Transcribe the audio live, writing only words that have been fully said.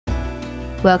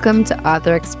Welcome to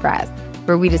Author Express,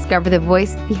 where we discover the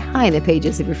voice behind the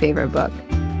pages of your favorite book.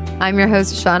 I'm your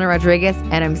host, Shauna Rodriguez,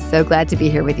 and I'm so glad to be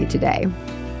here with you today.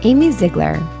 Amey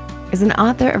Zeigler is an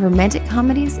author of romantic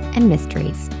comedies and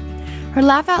mysteries. Her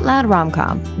laugh-out-loud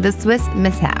rom-com, The Swiss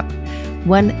Mishap,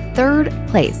 won 3rd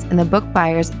place in the Book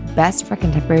Buyer's Best for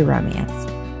Contemporary Romance.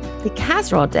 The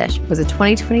Casserole Dish was a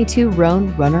 2022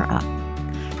 Roan runner-up.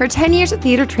 Her 10 years of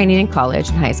theater training in college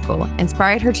and high school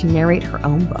inspired her to narrate her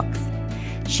own books.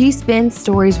 She spins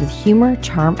stories with humor,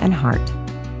 charm, and heart,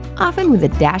 often with a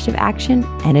dash of action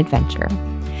and adventure.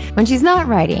 When she's not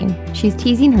writing, she's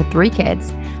teasing her 3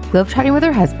 kids, globetrotting with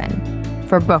her husband,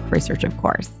 for book research, of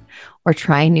course, or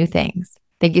trying new things.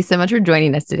 Thank you so much for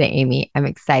joining us today, Amey. I'm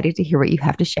excited to hear what you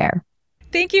have to share.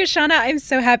 Thank you, Shauna. I'm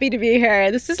so happy to be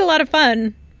here. This is a lot of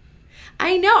fun.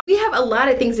 I know. We have a lot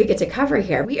of things we get to cover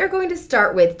here. We are going to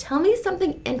start with, tell me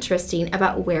something interesting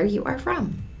about where you are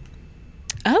from.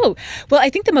 Oh, well, I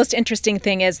think the most interesting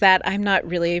thing is that I'm not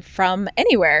really from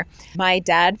anywhere. My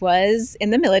dad was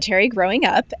in the military growing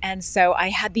up, and so I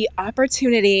had the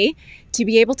opportunity to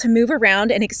be able to move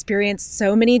around and experience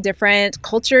so many different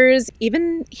cultures,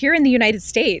 even here in the United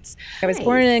States. I was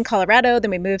born in Colorado, then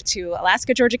we moved to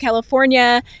Alaska, Georgia,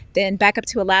 California, then back up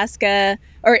to Alaska,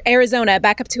 or Arizona,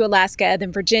 back up to Alaska,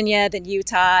 then Virginia, then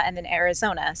Utah, and then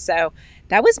Arizona. So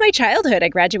that was my childhood. I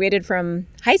graduated from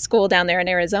high school down there in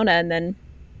Arizona, and then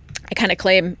I kind of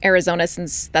claim Arizona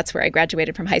since that's where I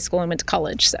graduated from high school and went to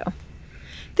college. So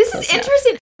this is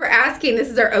interesting. We're asking, this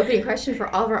is our opening question for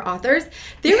all of our authors.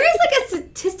 There is like a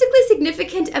statistically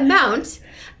significant amount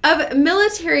of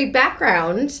military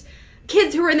background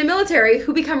kids who are in the military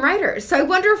who become writers. So I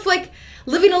wonder if like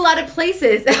living a lot of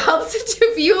places helps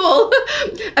to fuel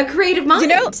a creative mind. You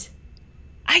know,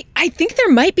 I think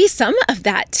there might be some of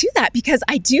that to that because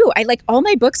I like all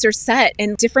my books are set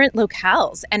in different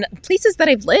locales and places that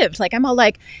I've lived. Like I'm all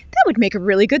like, that would make a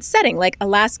really good setting. Like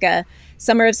Alaska,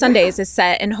 Summer of Sundays is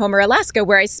set in Homer, Alaska,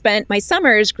 where I spent my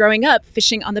summers growing up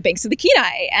fishing on the banks of the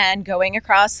Kenai and going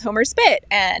across Homer Spit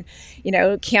and, you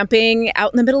know, camping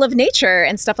out in the middle of nature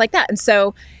and stuff like that. And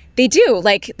so they do,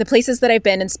 like the places that I've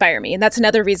been inspire me. And that's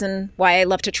another reason why I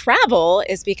love to travel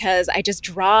is because I just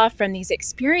draw from these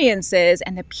experiences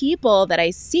and the people that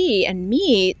I see and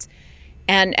meet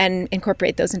and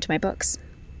incorporate those into my books.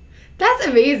 That's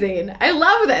amazing. I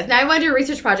love this. Now I want to do a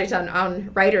research project on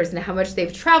writers and how much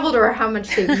they've traveled or how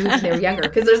much they've moved when they were younger.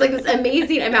 Because there's like this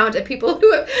amazing amount of people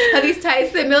who have these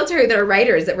ties to the military that are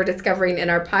writers that we're discovering in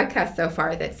our podcast so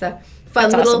far. That's a fun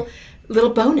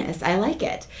little bonus. I like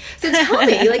it. So tell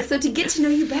me, so to get to know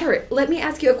you better, let me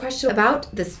ask you a question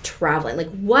about this traveling. Like,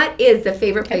 what is the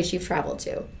favorite place you've traveled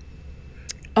to?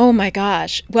 Oh my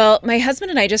gosh. Well, my husband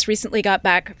and I just recently got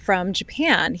back from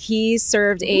Japan. He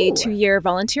served a 2-year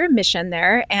volunteer mission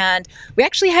there, and we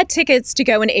actually had tickets to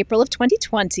go in April of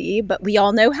 2020, but we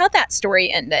all know how that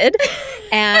story ended.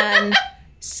 And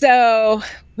so,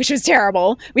 which was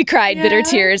terrible. We cried bitter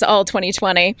tears all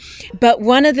 2020. But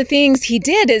one of the things he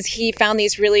did is he found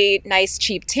these really nice,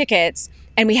 cheap tickets,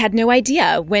 and we had no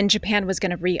idea when Japan was going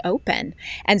to reopen.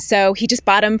 And so he just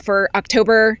bought them for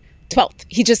October 12th.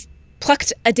 He just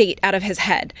plucked a date out of his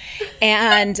head.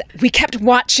 And we kept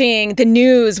watching the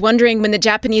news, wondering when the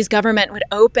Japanese government would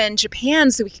open Japan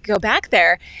so we could go back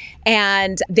there.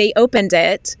 And they opened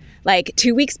it like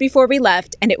 2 weeks before we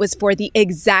left, and it was for the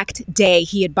exact day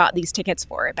he had bought these tickets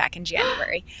for back in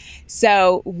January.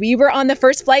 So we were on the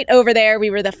first flight over there. We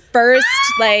were the first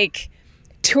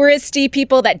touristy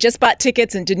people that just bought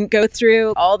tickets and didn't go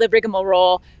through all the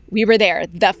rigmarole. We were there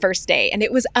the first day, and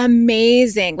it was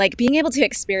amazing. Like being able to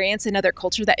experience another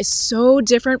culture that is so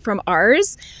different from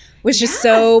ours was just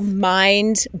so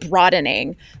mind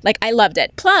broadening. Like I loved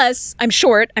it. Plus, I'm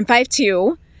short. I'm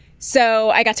 5'2". So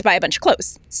I got to buy a bunch of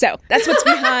clothes. So that's what's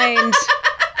behind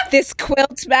this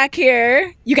quilt back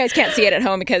here. You guys can't see it at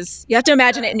home because you have to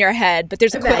imagine it in your head, but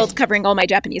there's a quilt covering all my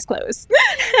Japanese clothes.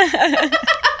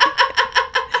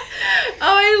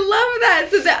 Oh, I love that.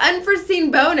 So the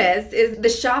unforeseen bonus is the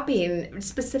shopping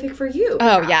specific for you.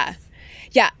 Perhaps. Oh, yeah.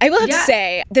 Yeah, I will have to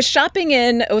say, the shopping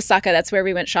in Osaka, that's where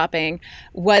we went shopping,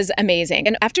 was amazing.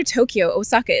 And after Tokyo,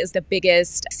 Osaka is the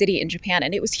biggest city in Japan,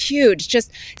 and it was huge. Just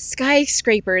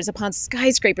skyscrapers upon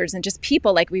skyscrapers and just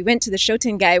people. Like we went to the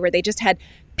Shotengai where they just had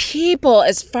people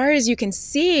as far as you can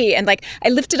see. And like I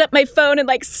lifted up my phone and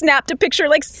like snapped a picture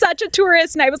like such a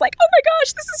tourist. And I was like, oh my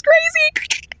gosh, this is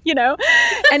crazy, you know?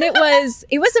 And it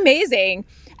was amazing.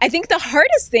 I think the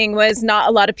hardest thing was not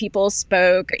a lot of people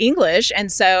spoke English. And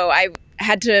so I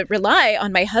had to rely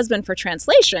on my husband for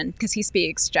translation because he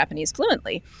speaks Japanese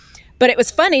fluently. But it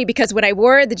was funny because when I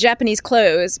wore the Japanese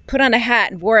clothes, put on a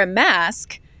hat and wore a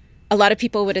mask, a lot of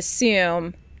people would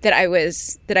assume that I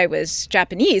was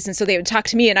Japanese. And so they would talk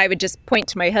to me and I would just point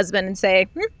to my husband and say,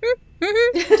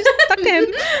 just talk to him.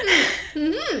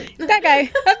 That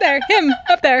guy up there, him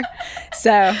up there.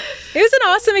 So it was an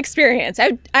awesome experience.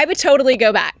 I would totally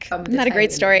go back. Isn't that a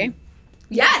great story?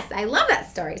 Yes, I love that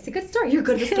story. It's a good story. You're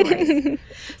good with stories.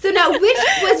 So now, which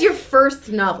was your first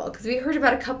novel? Because we heard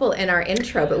about a couple in our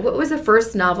intro, but what was the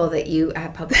first novel that you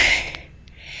published?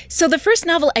 So the first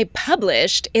novel I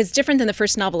published is different than the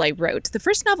first novel I wrote. The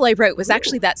first novel I wrote was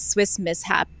actually that Swiss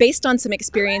mishap based on some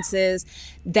experiences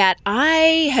that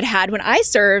I had when I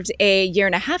served a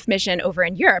 1.5-year mission over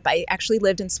in Europe. I actually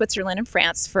lived in Switzerland and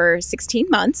France for 16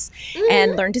 months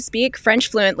and learned to speak French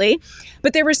fluently.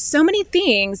 But there were so many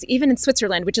things, even in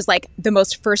Switzerland, which is like the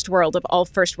most first world of all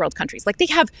first world countries. Like they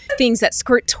have things that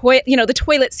squirt the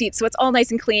toilet seats, so it's all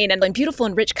nice and clean and beautiful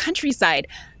and rich countryside.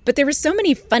 But there were so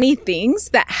many funny things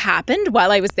that happened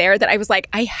while I was there that I was like,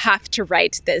 I have to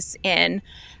write this in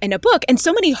a book. And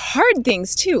so many hard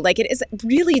things too. Like it is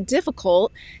really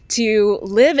difficult to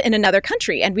live in another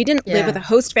country. And we didn't live with a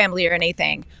host family or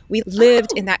anything. We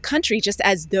lived in that country just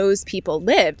as those people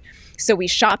lived. So we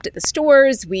shopped at the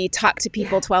stores. We talked to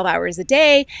people 12 hours a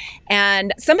day.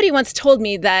 And somebody once told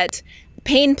me that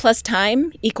pain plus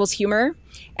time equals humor.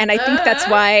 And I think that's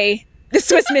why the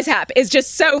Swiss mishap is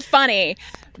just so funny.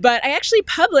 But I actually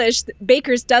published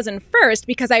Baker's Dozen first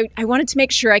because I wanted to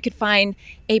make sure I could find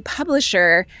a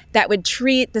publisher that would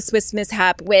treat the Swiss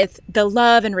mishap with the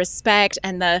love and respect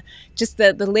and the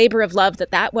labor of love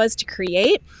that was to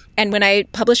create. And when I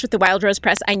published with the Wild Rose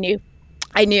Press, I knew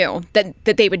that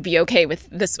they would be okay with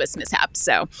the Swiss mishap.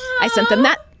 So I sent them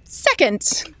that second.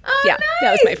 Nice.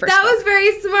 That was my first book. Was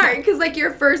very smart because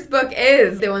your first book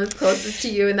is the one that's closest to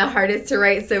you and the hardest to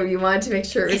write. So you wanted to make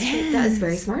sure it was true. That was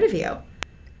very smart of you.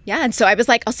 Yeah, and so I was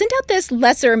like, I'll send out this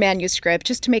lesser manuscript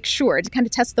just to make sure, to kind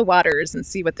of test the waters and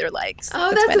see what they're like. So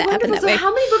that's wonderful. So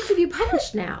how many books have you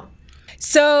published now?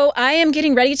 So I am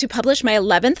getting ready to publish my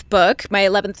 11th book, my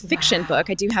 11th fiction book.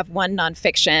 I do have one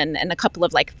nonfiction and a couple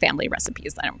of family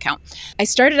recipes that I don't count. I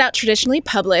started out traditionally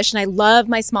published, and I love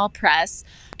my small press.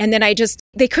 And then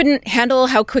they couldn't handle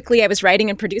how quickly I was writing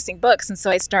and producing books. And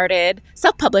so I started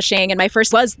self-publishing, and my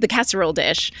first was The Casserole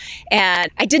Dish.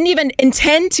 And I didn't even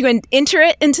intend to enter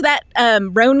it into that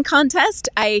Rhone contest.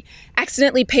 I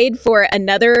accidentally paid for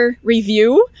another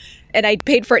review, and I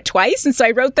paid for it twice. And so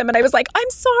I wrote them and I was like, I'm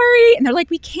sorry. And they're like,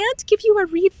 we can't give you a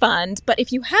refund, but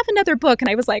if you have another book. And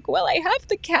I was like, well, I have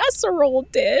The Casserole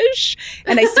Dish.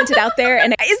 And I sent it out there.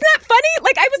 And isn't that funny?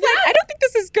 I was like, I don't think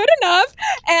this is good enough.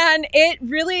 And it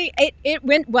really, it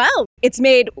went well. It's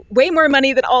made way more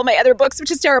money than all my other books,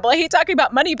 which is terrible. I hate talking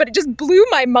about money, but it just blew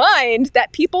my mind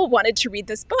that people wanted to read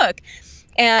this book.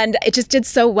 And it just did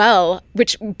so well,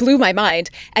 which blew my mind.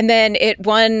 And then it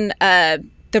won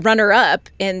the runner-up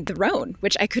in the Rhone,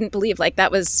 which I couldn't believe.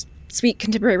 That was Sweet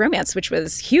Contemporary Romance, which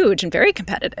was huge and very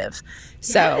competitive.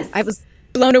 So I was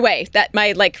blown away that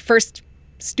my first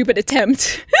stupid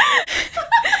attempt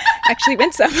actually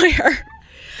went somewhere.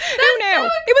 Who knew?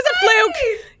 It was a fluke.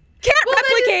 Can't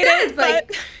replicate it,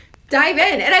 but dive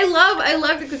in. And I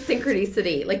love the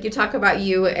synchronicity. You talk about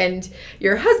you and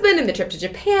your husband and the trip to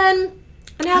Japan.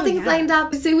 And how things lined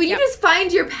up. So when you just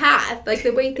find your path,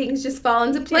 the way things just fall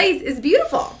into place is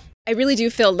beautiful. I really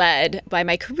do feel led by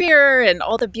my career and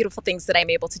all the beautiful things that I'm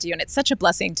able to do. And it's such a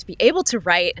blessing to be able to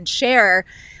write and share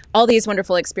all these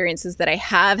wonderful experiences that I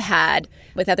have had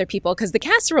with other people. Because The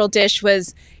Casserole Dish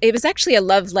was actually a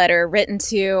love letter written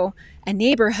to a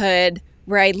neighborhood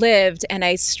where I lived, and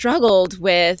I struggled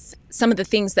with some of the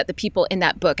things that the people in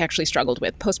that book actually struggled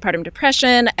with, postpartum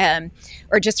depression,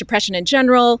 or just depression in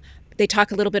general. They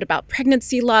talk a little bit about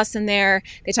pregnancy loss in there.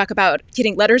 They talk about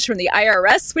getting letters from the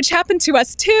IRS, which happened to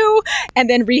us too, and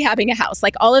then rehabbing a house.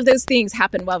 All of those things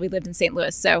happened while we lived in St.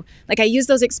 Louis. So I use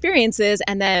those experiences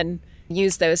and then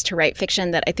use those to write fiction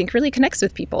that I think really connects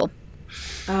with people.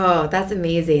 Oh, that's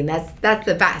amazing. That's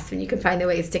the best when you can find the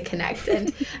ways to connect.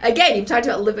 And again, you've talked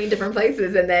about living in different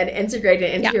places and then integrate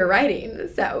it into your writing.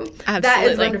 So that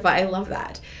is wonderful. I love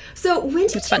that. So when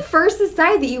did you first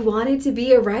decide that you wanted to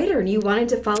be a writer and you wanted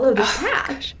to follow this path?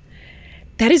 Gosh.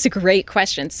 That is a great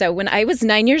question. So when I was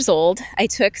 9 years old, I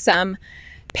took some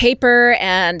paper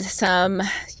and some,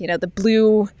 the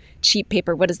blue cheap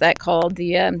paper. What is that called?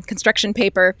 The construction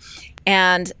paper.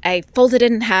 And I folded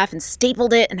it in half and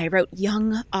stapled it, and I wrote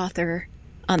 "young author"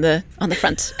 on the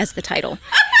front as the title.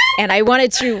 And I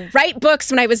wanted to write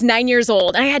books when I was 9 years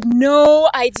old. And I had no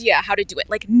idea how to do it,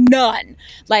 like none.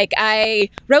 Like I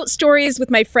wrote stories with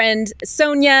my friend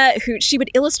Sonia, who she would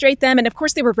illustrate them. And of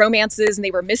course they were romances and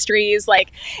they were mysteries,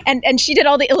 like, and she did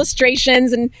all the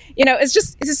illustrations and, it's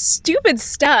just stupid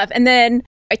stuff. And then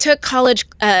I took college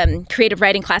creative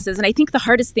writing classes. And I think the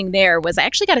hardest thing there was I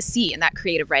actually got a C in that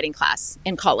creative writing class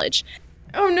in college.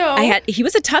 Oh, no. He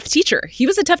was a tough teacher.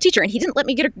 And he didn't let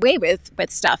me get away with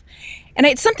stuff. And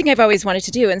it's something I've always wanted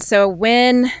to do. And so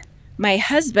when my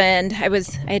husband, I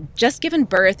had just given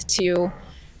birth to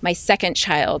my second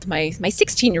child, my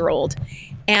 16-year-old.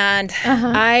 And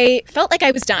I felt like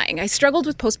I was dying. I struggled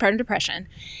with postpartum depression.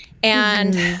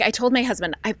 And I told my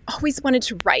husband, I've always wanted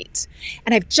to write.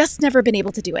 And I've just never been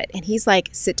able to do it. And he's like,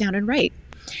 sit down and write.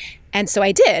 And so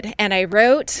I did, and I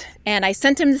wrote, and I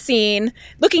sent him the scene.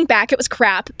 Looking back, it was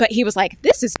crap, but he was like,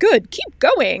 this is good, keep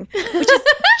going, which is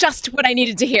just what I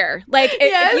needed to hear. Like,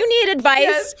 if you need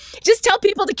advice, just tell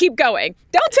people to keep going.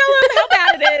 Don't tell them how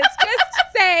bad it is. Just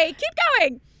say, keep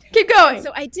going. Keep going.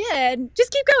 So I did.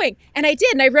 Just keep going. And I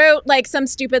did. And I wrote like some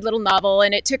stupid little novel,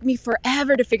 and it took me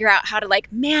forever to figure out how to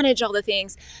like manage all the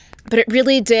things. But it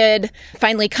really did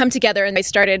finally come together, and I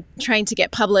started trying to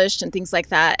get published and things like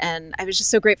that. And I was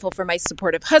just so grateful for my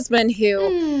supportive husband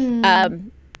who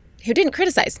didn't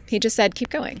criticize. He just said, keep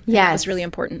going. Yeah, that was really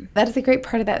important. That is a great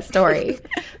part of that story.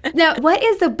 Now, what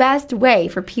is the best way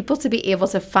for people to be able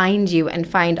to find you and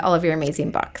find all of your amazing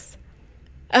books?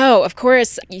 Oh, of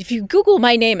course. If you Google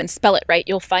my name and spell it right,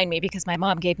 you'll find me because my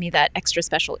mom gave me that extra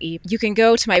special E. You can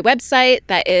go to my website.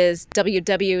 That is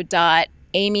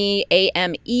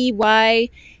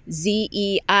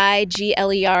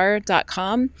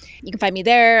www.ameyzeigler.com. You can find me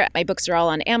there. My books are all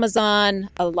on Amazon.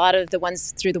 A lot of the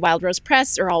ones through the Wild Rose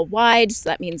Press are all wide. So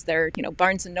that means they're,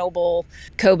 Barnes & Noble,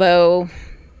 Kobo,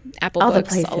 Apple all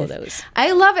Books, the all of those.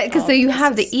 I love it because so you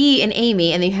have the E in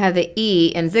Amey and then you have the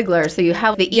E in Zeigler. So you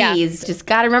have the E's. Just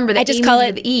got to remember that I just call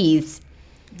it the E's.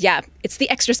 Yeah, it's the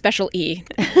extra special E.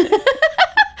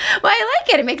 Well, I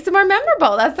like it. It makes it more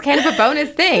memorable. That's kind of a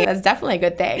bonus thing. That's definitely a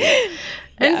good thing.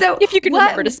 And so, if you can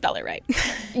remember to spell it right.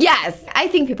 Yes, I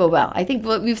think people will. I think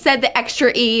we've said the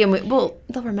extra E, and they'll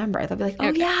remember. They'll be like,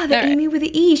 oh, yeah, the Amey with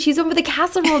the E. She's over the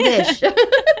casserole dish.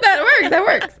 That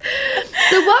works.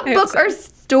 So what book or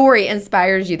story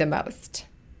inspires you the most?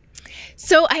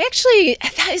 So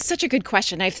that is such a good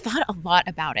question. I've thought a lot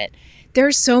about it. There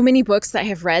are so many books that I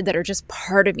have read that are just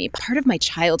part of me, part of my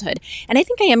childhood. And I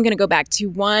think I am going to go back to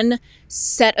one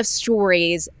set of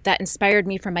stories that inspired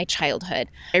me from my childhood.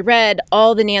 I read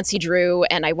all the Nancy Drew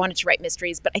and I wanted to write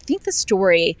mysteries, but I think the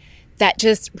story that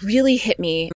just really hit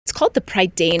me, it's called The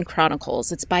Prydain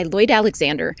Chronicles. It's by Lloyd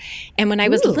Alexander. And when I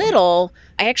was little,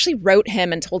 I actually wrote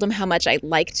him and told him how much I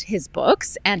liked his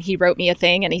books. And he wrote me a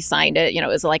thing and he signed it. It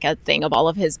was like a thing of all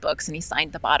of his books. And he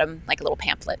signed the bottom like a little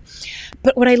pamphlet.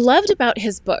 But what I loved about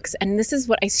his books, and this is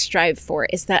what I strive for,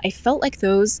 is that I felt like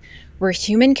those were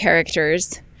human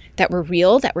characters that were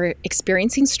real, that were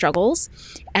experiencing struggles,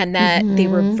 and that they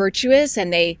were virtuous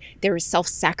and they were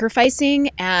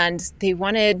self-sacrificing and they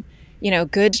wanted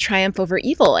good to triumph over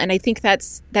evil. And I think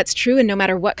that's true. And no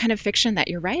matter what kind of fiction that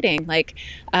you're writing, like,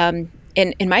 in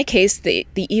my case, the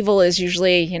evil is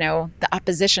usually, the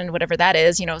opposition, whatever that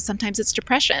is, sometimes it's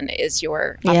depression is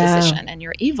your opposition and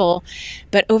your evil,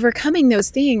 but overcoming those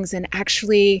things and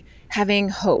actually having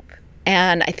hope.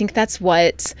 And I think that's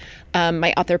what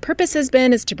my author purpose has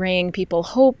been, is to bring people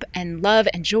hope and love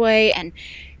and joy and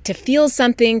to feel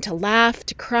something, to laugh,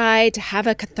 to cry, to have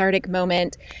a cathartic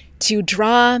moment, to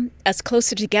draw us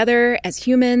closer together as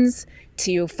humans,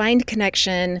 to find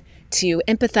connection, to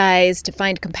empathize, to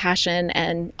find compassion,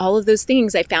 and all of those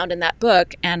things I found in that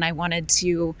book. And I wanted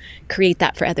to create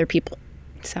that for other people.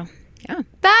 So, yeah.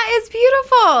 That is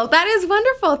beautiful. That is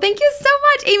wonderful. Thank you so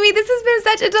much, Amey. This has been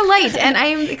such a delight. And I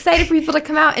am excited for people to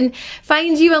come out and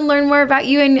find you and learn more about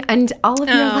you and all of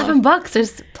your 11 books.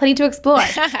 There's plenty to explore.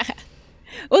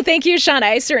 Well, thank you, Shauna.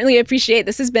 I certainly appreciate it.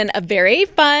 This has been a very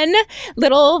fun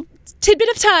little tidbit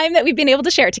of time that we've been able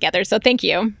to share together. So thank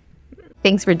you.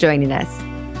 Thanks for joining us.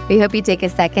 We hope you take a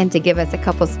second to give us a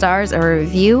couple stars or a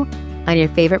review on your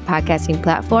favorite podcasting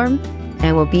platform.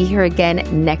 And we'll be here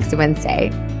again next Wednesday.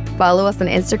 Follow us on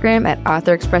Instagram at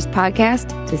Author Express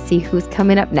Podcast to see who's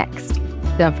coming up next.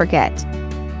 Don't forget,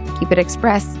 keep it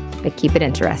express, but keep it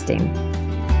interesting.